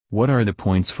What are the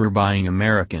points for buying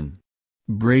American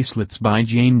bracelets by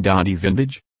Jane Dottie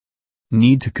Vintage?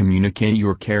 Need to communicate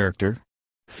your character?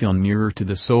 Feel nearer to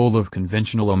the soul of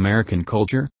conventional American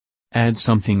culture? Add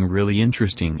something really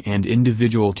interesting and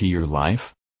individual to your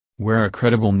life? Wear a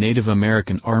credible Native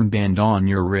American armband on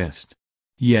your wrist.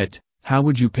 Yet, how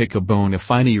would you pick a bona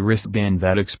fide wristband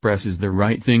that expresses the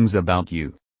right things about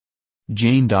you?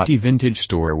 Jane Dottie Vintage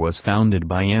Store was founded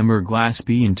by Amber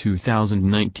Glaspie in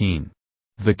 2019.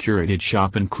 The curated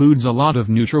shop includes a lot of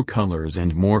neutral colors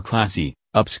and more classy,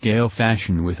 upscale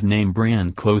fashion with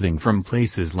name-brand clothing from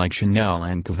places like Chanel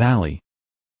and Cavalli.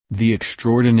 The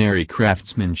extraordinary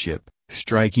craftsmanship,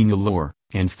 striking allure,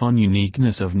 and fun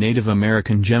uniqueness of Native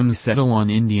American gems settle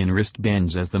on Indian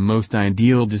wristbands as the most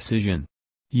ideal decision.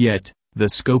 Yet, the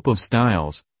scope of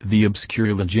styles, the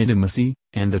obscure legitimacy,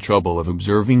 and the trouble of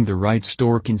observing the right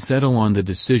store can settle on the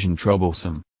decision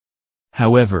troublesome.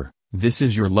 However, this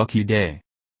is your lucky day.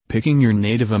 Picking your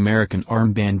Native American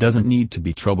armband doesn't need to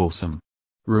be troublesome.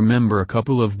 Remember a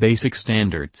couple of basic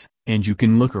standards, and you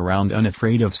can look around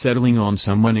unafraid of settling on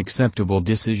some unacceptable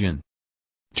decision.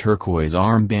 Turquoise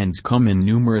armbands come in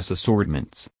numerous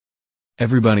assortments.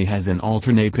 Everybody has an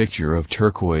alternate picture of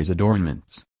turquoise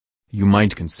adornments. You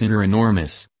might consider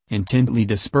enormous, intently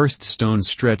dispersed stones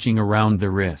stretching around the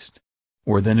wrist.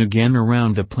 Or then again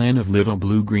around the plan of little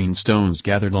blue-green stones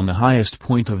gathered on the highest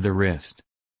point of the wrist.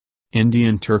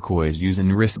 Indian turquoise use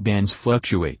in wristbands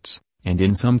fluctuates, and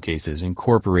in some cases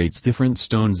incorporates different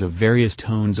stones of various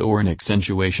tones or an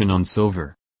accentuation on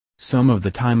silver. Some of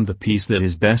the time the piece that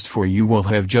is best for you will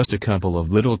have just a couple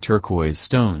of little turquoise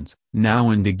stones, now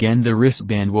and again the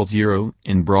wristband will zero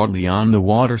in broadly on the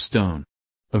water stone.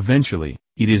 Eventually,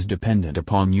 it is dependent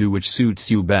upon you which suits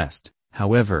you best.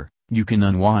 However, you can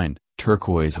unwind.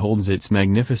 Turquoise holds its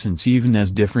magnificence even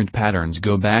as different patterns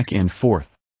go back and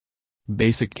forth.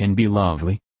 Basic can be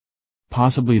lovely.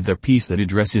 Possibly the piece that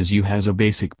addresses you has a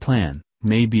basic plan,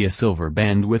 maybe a silver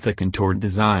band with a contoured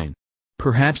design.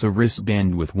 Perhaps a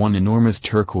wristband with one enormous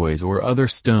turquoise or other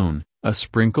stone, a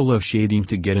sprinkle of shading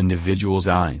to get individual's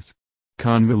eyes.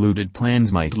 Convoluted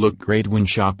plans might look great when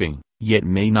shopping, yet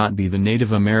may not be the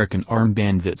Native American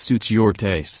armband that suits your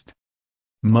taste.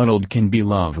 Muddled can be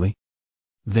lovely.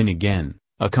 Then again,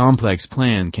 a complex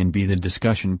plan can be the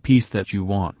discussion piece that you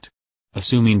want.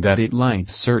 Assuming that it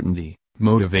lights certainty,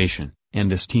 motivation,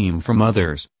 and esteem from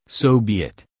others, so be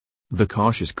it. The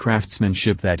cautious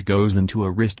craftsmanship that goes into a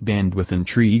wristband with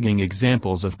intriguing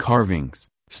examples of carvings,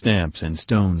 stamps and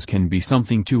stones can be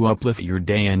something to uplift your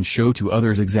day and show to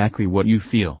others exactly what you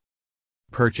feel.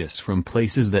 Purchase from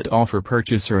places that offer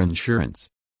purchaser insurance.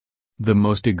 The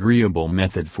most agreeable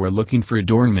method for looking for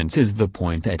adornments is the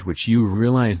point at which you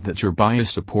realize that your buy is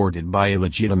supported by a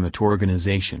legitimate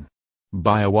organization.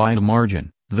 By a wide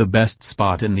margin, the best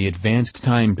spot and the advanced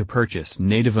time to purchase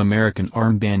Native American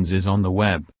armbands is on the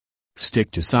web.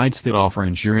 Stick to sites that offer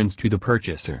insurance to the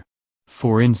purchaser.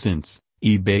 For instance,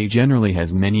 eBay generally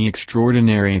has many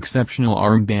extraordinary exceptional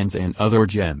armbands and other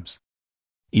gems.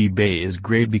 eBay is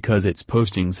great because its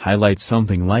postings highlight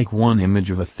something like one image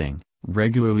of a thing,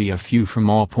 regularly a few from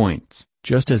all points,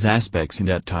 just as aspects and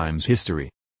at times history.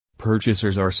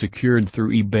 Purchasers are secured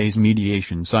through eBay's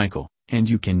mediation cycle, and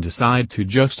you can decide to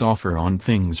just offer on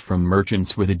things from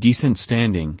merchants with a decent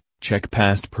standing. Check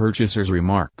past purchasers'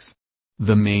 remarks.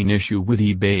 The main issue with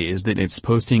eBay is that its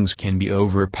postings can be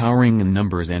overpowering in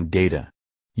numbers and data.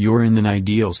 You're in an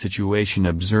ideal situation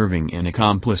observing an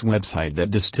accomplice website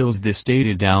that distills this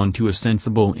data down to a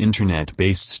sensible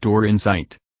internet-based store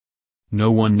insight.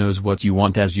 No one knows what you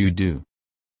want as you do.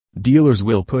 Dealers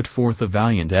will put forth a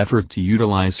valiant effort to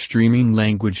utilize streaming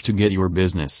language to get your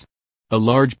business. A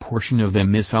large portion of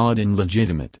them is solid and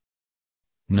legitimate.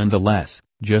 Nonetheless,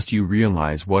 just you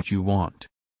realize what you want.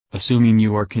 Assuming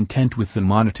you are content with the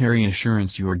monetary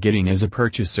assurance you are getting as a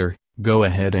purchaser, go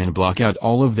ahead and block out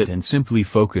all of that and simply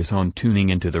focus on tuning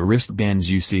into the wristbands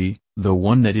you see. The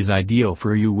one that is ideal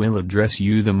for you will address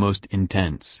you the most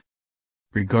intense.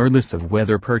 Regardless of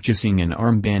whether purchasing an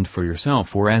armband for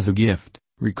yourself or as a gift,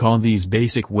 recall these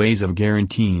basic ways of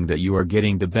guaranteeing that you are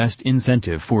getting the best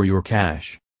incentive for your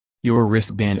cash. Your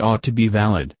wristband ought to be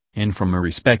valid, and from a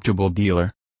respectable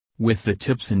dealer. With the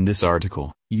tips in this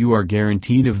article, you are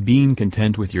guaranteed of being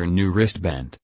content with your new wristband.